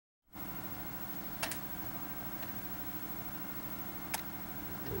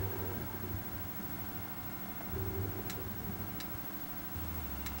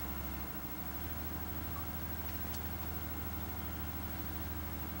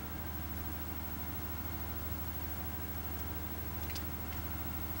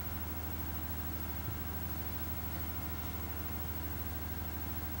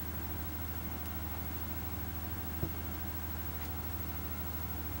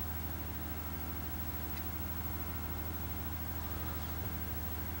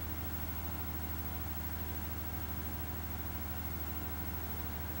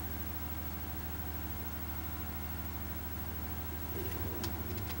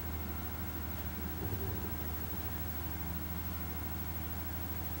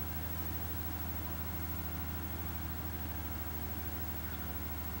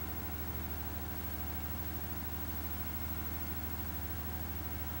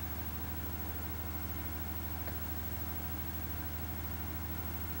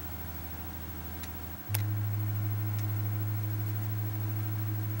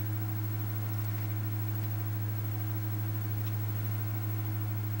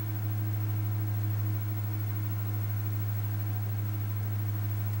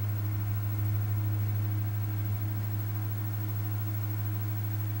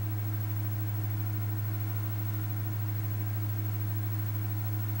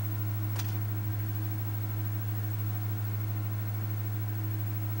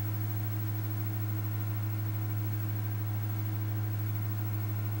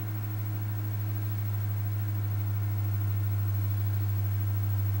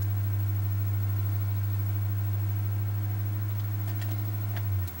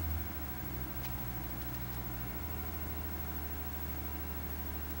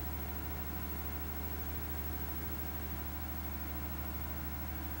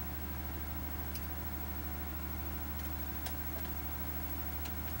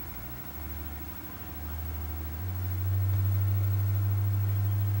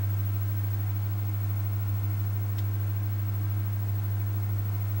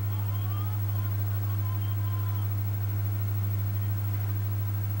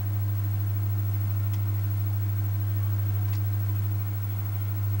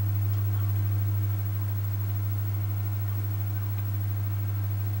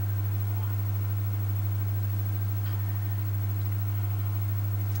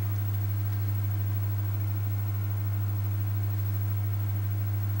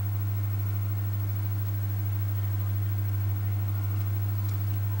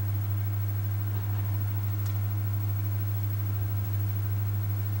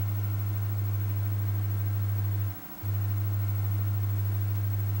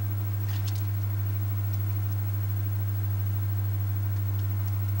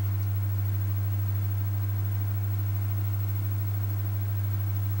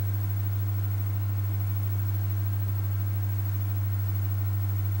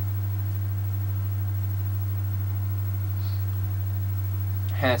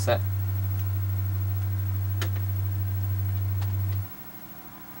hairset.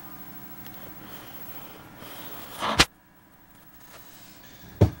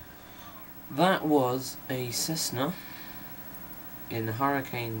 That was a Cessna in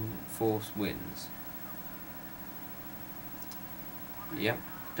hurricane force winds. Yep,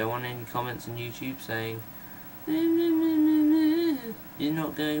 don't want any comments on YouTube saying you're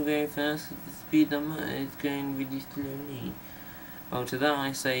not going very fast, the speedometer is going really slowly. Well, to that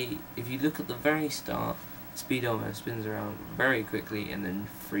I say, if you look at the very start, the speedometer spins around very quickly and then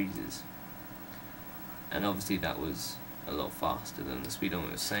freezes. And obviously that was a lot faster than the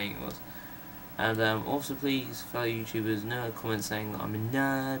speedometer was saying it was. And also please, fellow YouTubers, no comments saying that I'm a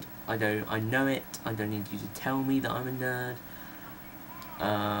nerd. I know it. I don't need you to tell me that I'm a nerd.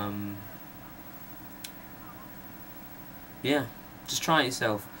 Yeah, just try it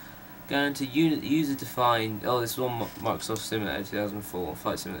yourself. Go into user defined. Oh, this is on Microsoft Simulator 2004,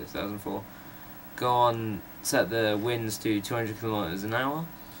 Flight Simulator 2004. Go on, set the winds to 200 kilometers an hour,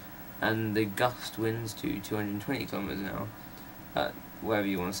 and the gust winds to 220 kilometers an hour. Whatever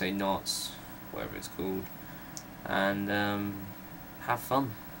you want to say, knots, whatever it's called, and have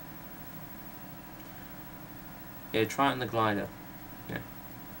fun. Yeah, try it on the glider. Yeah.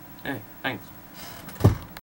 Anyway, thanks.